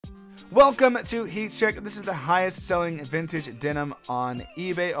Welcome to Heat Check. This is the highest selling vintage denim on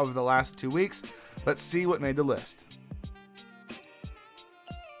eBay over the last 2 weeks. Let's see what made the list.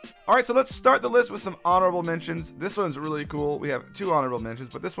 Alright, so let's start the list with some honorable mentions. This one's really cool. We have 2 honorable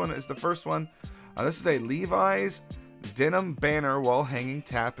mentions, but this one is the first one. This is a Levi's denim banner wall hanging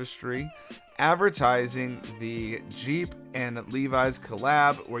tapestry advertising the Jeep and Levi's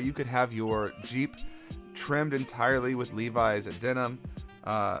collab, where you could have your Jeep trimmed entirely with Levi's denim.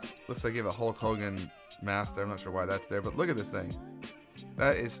 Looks like you have a Hulk Hogan mask there. I'm not sure why that's there, but look at this thing.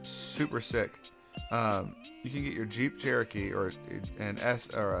 That is super sick. You can get your Jeep Cherokee or an S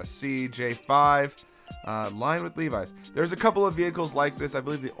or a CJ5 lined with Levi's. There's a couple of vehicles like this. I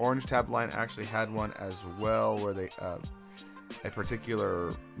believe the Orange Tab line actually had one as well, where they a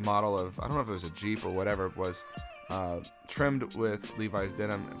particular model of, I don't know if it was a Jeep or whatever it was, trimmed with Levi's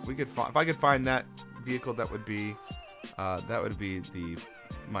denim. If I could find that vehicle, that would be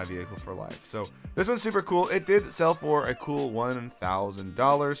my vehicle for life. So this one's super cool. It did sell for a cool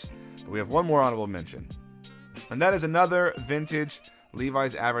 $1,000, but we have one more honorable mention, and that is another vintage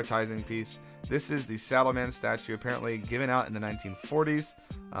Levi's advertising piece. This is the Saddleman statue, apparently given out in the 1940s.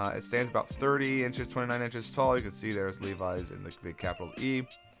 It stands about 30 inches, 29 inches tall. You can see there's Levi's in the big capital E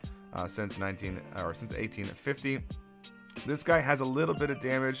since 1850. This guy has a little bit of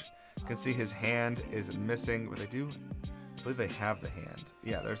damage. You can see his hand is missing, but I believe they have the hand.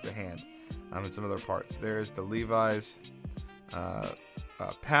 Yeah, there's the hand and some other parts. There's the Levi's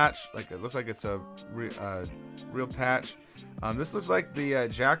patch. Like, it looks like it's a real patch. This looks like the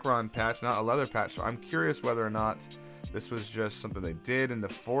Jack Ron patch, not a leather patch. So I'm curious whether or not this was just something they did in the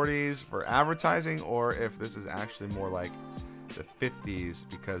 40s for advertising, or if this is actually more like the 50s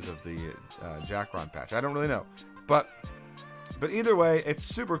because of the Jack Ron patch. I don't really know, but either way, it's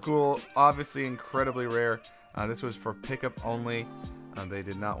super cool. Obviously, incredibly rare. This was for pickup only. They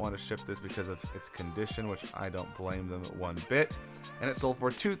did not want to ship this because of its condition, which I don't blame them one bit. And it sold for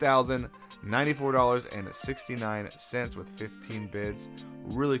 $2,094.69 with 15 bids.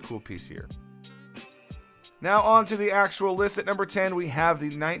 Really cool piece here. Now on to the actual list. At number 10, we have the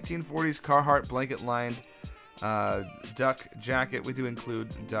 1940s Carhartt blanket-lined duck jacket. We do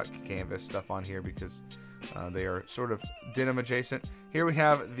include duck canvas stuff on here because they are sort of denim adjacent. Here we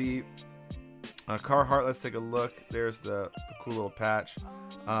have the Carhartt. Let's take a look. There's the cool little patch.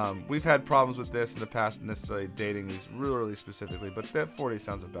 We've had problems with this in the past, necessarily dating these really specifically, but that 40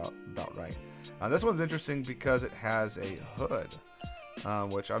 sounds about right. This one's interesting because it has a hood,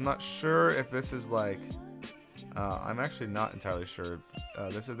 which I'm not sure if this is like. I'm actually not entirely sure.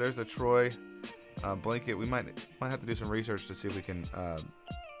 There's a Troy blanket. We might have to do some research to see if we can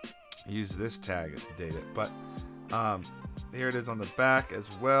use this tag to date it, but here it is on the back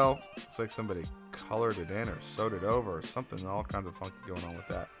as well. Looks like somebody colored it in or sewed it over or something. All kinds of funky going on with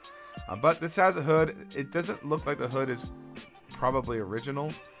that. But this has a hood. It doesn't look like the hood is probably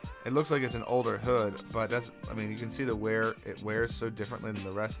original. It looks like it's an older hood, but that's, I mean, you can see the wear. It wears so differently than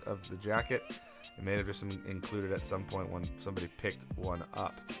the rest of the jacket. It may have just been included at some point when somebody picked one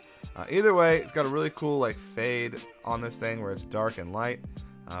up. Either way, it's got a really cool like fade on this thing where it's dark and light.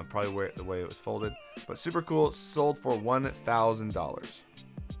 Probably the way it was folded, but super cool. Sold for $1,000.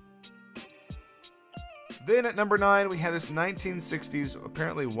 Then at number 9, we have this 1960s,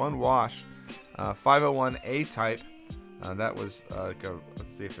 apparently one wash, 501 A type. That was let's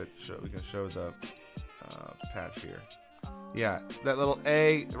see if we can show the patch here. Yeah, that little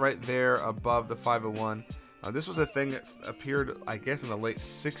A right there above the 501. This was a thing that appeared, I guess, in the late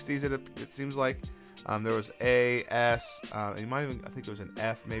 60s. It seems like. There was A, S, you might even, I think it was an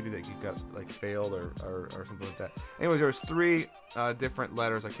F maybe that you got like failed or something like that. Anyways, there was 3 different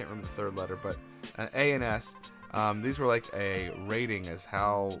letters. I can't remember the 3rd letter, but an A and S. These were like a rating as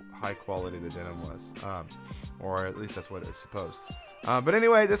how high quality the denim was, or at least that's what it's supposed. But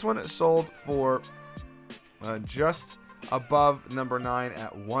anyway, this one sold for just above number 9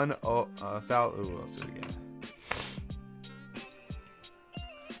 at $1,000. Let's do it again.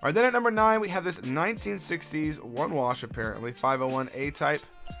 Alright, then at number 9, we have this 1960s one wash, apparently 501 A type,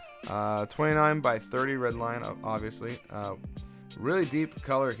 29 by 30 red line, obviously. Really deep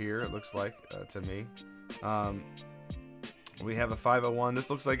color here, it looks like to me. We have a 501.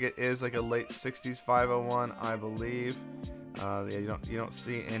 This looks like it is like a late 60s 501, I believe. Yeah, you don't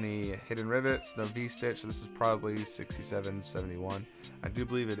see any hidden rivets, no V-stitch. So this is probably 67, 71. I do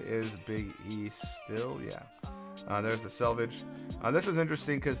believe it is Big E still. Yeah. There's the selvage. This was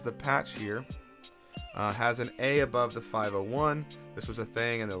interesting because the patch here has an A above the 501. This was a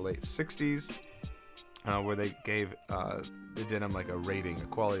thing in the late 60s where they gave the denim like a rating, a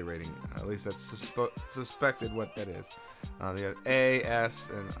quality rating. At least that's suspected what that is. They have A, S,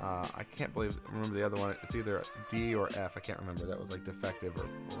 and I can't remember the other one. It's either D or F. I can't remember. That was like defective or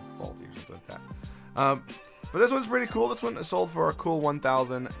faulty or something like that. But this one's pretty cool. This one is sold for a cool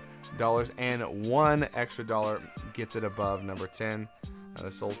 $1,000, and $1 extra gets it above number 10.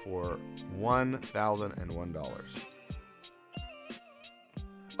 It's sold for $1,001.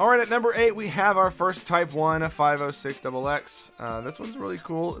 Alright, at number 8 we have our first Type 1 506XX. This one's really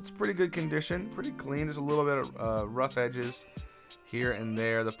cool. It's pretty good condition, pretty clean. There's a little bit of rough edges here and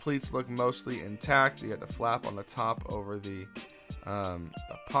there. The pleats look mostly intact. You got the flap on the top over the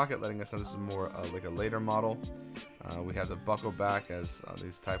pocket, letting us know this is more like a later model. We have the buckle back, as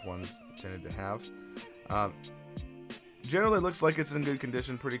these Type 1s tended to have. Generally looks like it's in good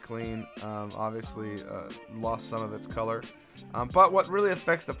condition, pretty clean. Obviously lost some of its color. But what really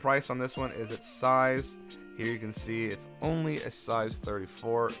affects the price on this one is its size. Here you can see it's only a size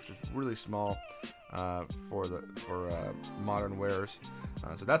 34, which is really small for modern wearers.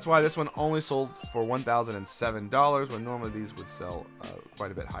 So that's why this one only sold for $1,007, when normally these would sell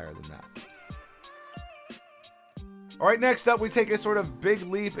quite a bit higher than that. Alright, next up we take a sort of big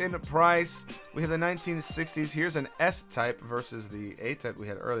leap in price. We have the 1960s. Here's an S type versus the A type we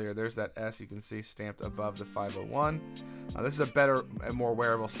had earlier. There's that S you can see stamped above the 501. This is a better and more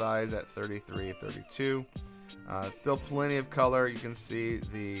wearable size at 33, 32. Still plenty of color. You can see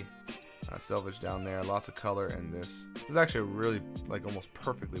the selvage down there. Lots of color in this. This is actually a really, like, almost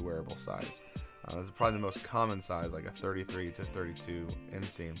perfectly wearable size. This is probably the most common size, like a 33 to 32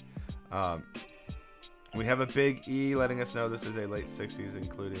 inseam. We have a big E, letting us know this is a late 60s,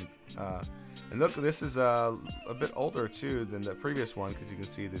 including, and look, this is a bit older too than the previous one, because you can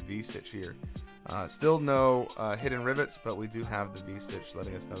see the V-stitch here. Still no hidden rivets, but we do have the V-stitch,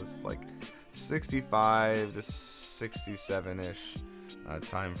 letting us know this is like 65 to 67-ish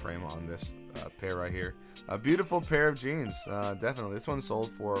time frame on this pair right here. A beautiful pair of jeans, definitely. This one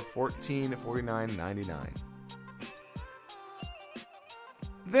sold for $1449.99.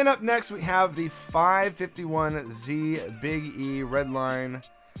 Then up next we have the 551Z Big E Redline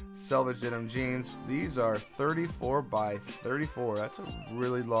Selvage Denim Jeans. These are 34 by 34. That's a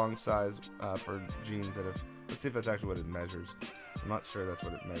really long size for jeans that have... Let's see if that's actually what it measures. I'm not sure that's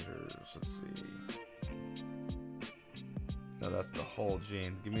what it measures. Let's see. No, that's the whole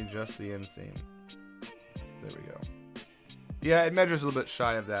jean. Give me just the inseam. There we go. Yeah, it measures a little bit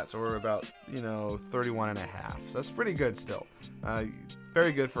shy of that, so we're about, 31 and a half. So that's pretty good still.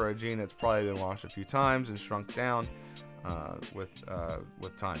 Very good for a jean that's probably been washed a few times and shrunk down with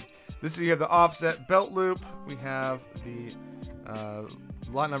time. This you have the offset belt loop. We have the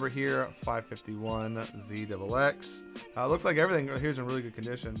lot number here, 551ZXX. Looks like everything here's in really good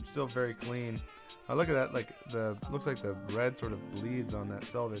condition. Still very clean. Look at that, like looks like the red sort of bleeds on that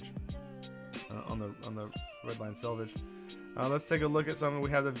selvage, on the red line selvage. Let's take a look at something.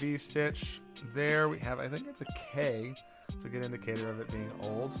 We have the V stitch there. We have, I think it's a K. It's a good indicator of it being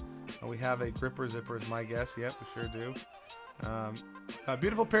old. We have a gripper zipper is my guess. Yep, we sure do. A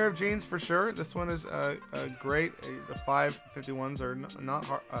beautiful pair of jeans for sure. This one is great. The 551s are not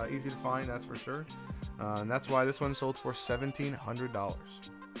hard, easy to find, that's for sure. And that's why this one sold for $1,700.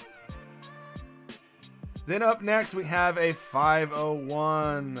 Then up next we have a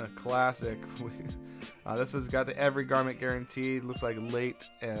 501 classic. This has got the every garment guaranteed. Looks like late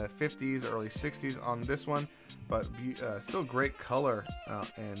 50s, early 60s on this one, but still great color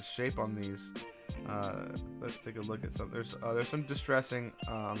and shape on these. Let's take a look at some. There's some distressing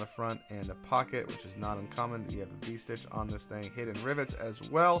on the front and the pocket, which is not uncommon. You have a V-stitch on this thing, hidden rivets as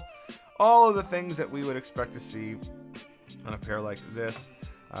well. All of the things that we would expect to see on a pair like this.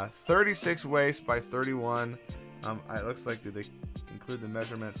 36 waist by 31. It looks like, did they include the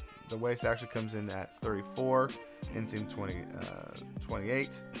measurements? The waist actually comes in at 34, inseam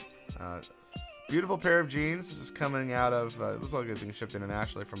 28. Beautiful pair of jeans. This is coming out of, looks like it's being shipped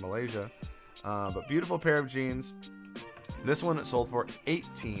internationally from Malaysia. But beautiful pair of jeans. This one sold for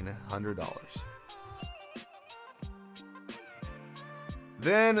 $1,800.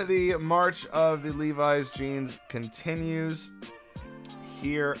 Then the march of the Levi's jeans continues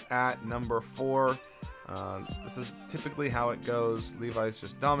here at number 4. This is typically how it goes. Levi's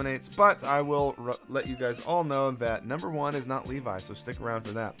just dominates, but I will let you guys all know that number 1 is not Levi's, so stick around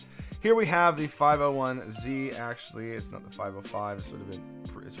for that. Here we have the 501Z. Actually, it's not the 505. It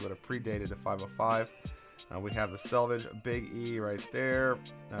would have predated the 505. We have the selvage Big E right there.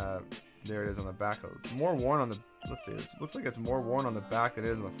 There it is on the back. It's more worn on the. Let's see. It looks like it's more worn on the back than it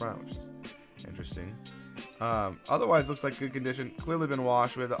is on the front, which is interesting. Otherwise, looks like good condition. Clearly been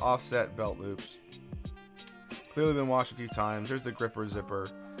washed. We have the offset belt loops. Clearly been washed a few times. There's the gripper zipper.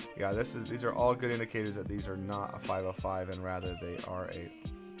 Yeah, these are all good indicators that these are not a 505 and rather they are a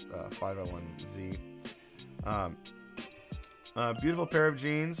 501Z. Beautiful pair of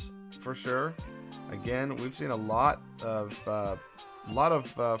jeans for sure. Again, we've seen a lot of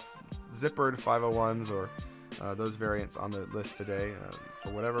zippered 501s or those variants on the list today.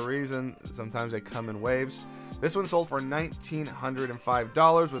 For whatever reason, sometimes they come in waves. This one sold for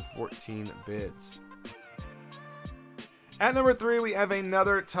 $1,905 with 14 bids. At number 3, we have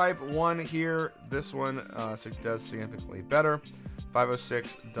another Type 1 here. This one does significantly better.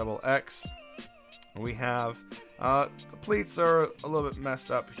 506 XX. We have the pleats are a little bit messed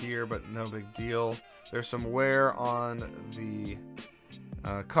up here, but no big deal. There's some wear on the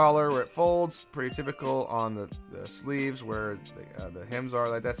collar where it folds, pretty typical on the sleeves where the hems are.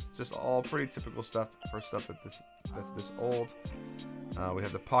 Like that's just all pretty typical stuff for stuff that's this old. We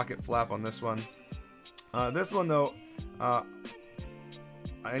have the pocket flap on this one. This one though, I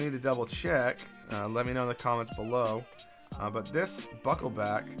need to double check. Let me know in the comments below. But this buckle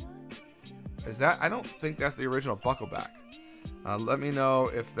back, is that? I don't think that's the original buckle back. Let me know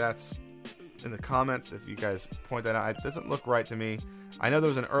if that's in the comments, if you guys point that out. It doesn't look right to me. I know there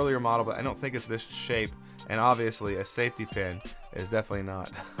was an earlier model, but I don't think it's this shape. And obviously, a safety pin is definitely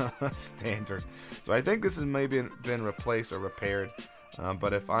not standard. So I think this has maybe been replaced or repaired.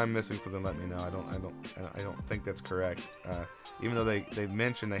 But if I'm missing something, let me know. I don't think that's correct. Even though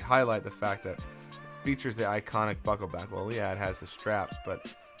they highlight the fact that it features the iconic buckle back. Well, yeah, it has the straps, but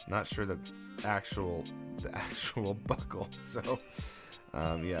not sure that it's the actual buckle. So.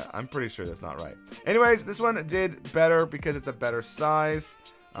 Yeah, I'm pretty sure that's not right. Anyways, this one did better because it's a better size.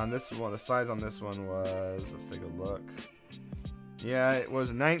 On this one, the size on this one was, let's take a look. Yeah, it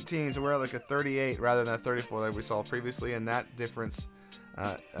was 19, so we're at like a 38 rather than a 34 like we saw previously, and that difference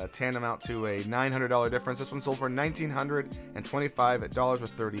tandem out to a $900 difference. This one sold for $1,925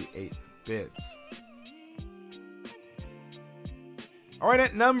 with 38 bids. Alright,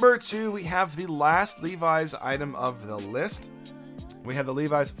 at number 2, we have the last Levi's item of the list. We have the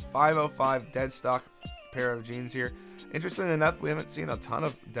Levi's 505 dead stock pair of jeans here. Interestingly enough, we haven't seen a ton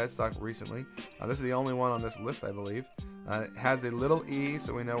of dead stock recently. This is the only one on this list, I believe. It has the little E,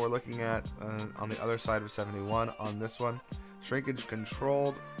 so we know we're looking at on the other side of 71 on this one. Shrinkage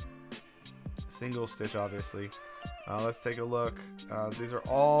controlled. Single stitch, obviously. Let's take a look. These are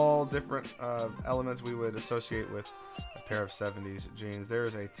all different elements we would associate with a pair of 70s jeans.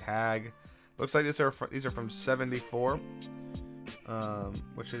 There's a tag. Looks like these are from 74.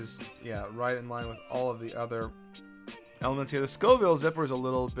 Which is, yeah, right in line with all of the other elements here. The Scoville zipper is a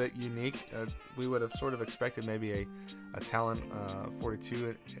little bit unique. We would have sort of expected maybe a Talon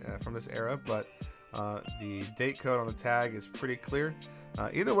 42 from this era, but the date code on the tag is pretty clear.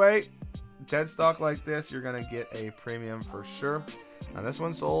 Either way, dead stock like this, you're going to get a premium for sure. This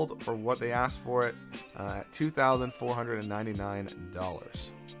one sold for what they asked for it at $2,499.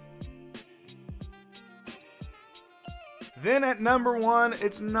 Then at number 1,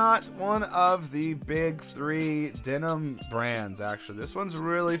 it's not one of the big 3 denim brands, actually. This one's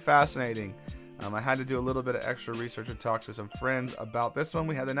really fascinating. I had to do a little bit of extra research and talk to some friends about this one.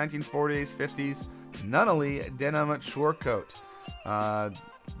 We have the 1940s, 50s Nunnally denim short coat.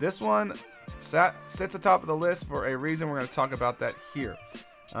 This one sits atop of the list for a reason. We're going to talk about that here.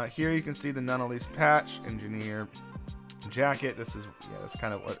 Here you can see the Nunnally's patch, engineer jacket. This is, yeah, that's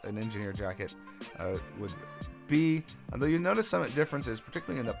kind of what an engineer jacket would be, although you notice some differences,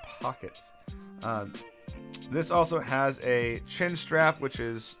 particularly in the pockets. This also has a chin strap, which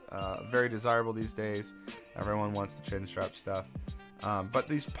is very desirable these days. Everyone wants the chin strap stuff. But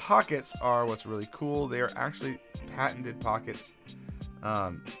these pockets are what's really cool. They are actually patented pockets.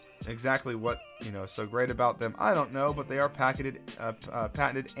 Exactly what is so great about them, I don't know, but they are patented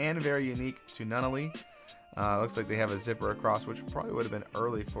and very unique to Nunnally. Looks like they have a zipper across, which probably would have been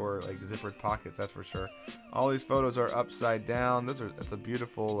early for like zippered pockets, that's for sure. All these photos are upside down. That's a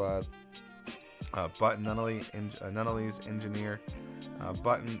beautiful button, Nunnally's engineer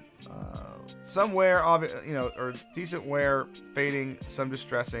button. Somewhere, or decent wear, fading, some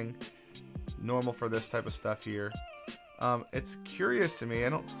distressing. Normal for this type of stuff here. It's curious to me. I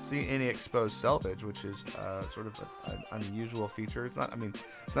don't see any exposed selvage, which is sort of an unusual feature. It's not,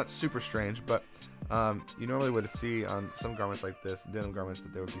 it's not super strange, but you normally would see on some garments like this, denim garments,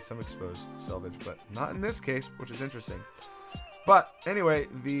 that there would be some exposed selvage, but not in this case, which is interesting. But anyway,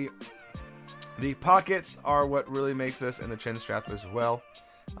 the pockets are what really makes this, and the chin strap as well.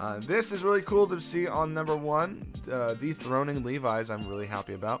 This is really cool to see on number 1, dethroning Levi's. I'm really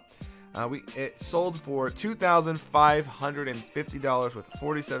happy about. It sold for $2,550 with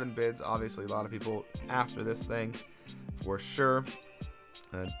 47 bids. Obviously, a lot of people after this thing, for sure.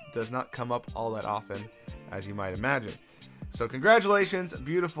 Does not come up all that often, as you might imagine. So congratulations,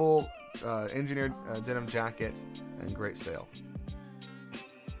 beautiful engineered denim jacket, and great sale.